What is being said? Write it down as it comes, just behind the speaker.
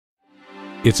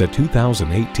It's a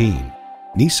 2018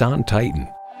 Nissan Titan.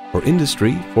 For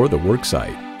industry, for the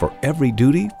worksite, for every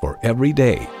duty, for every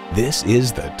day, this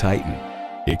is the Titan.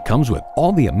 It comes with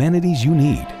all the amenities you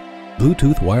need: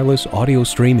 Bluetooth wireless audio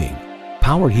streaming,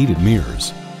 power heated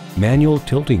mirrors, manual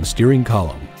tilting steering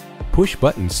column, push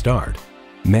button start,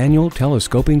 manual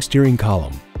telescoping steering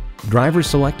column, driver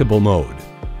selectable mode,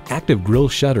 active grille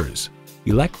shutters,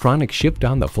 electronic shift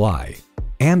on the fly,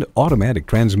 and automatic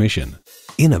transmission.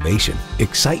 Innovation,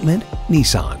 excitement,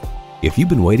 Nissan. If you've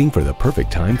been waiting for the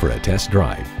perfect time for a test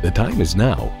drive, the time is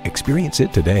now. Experience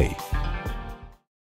it today.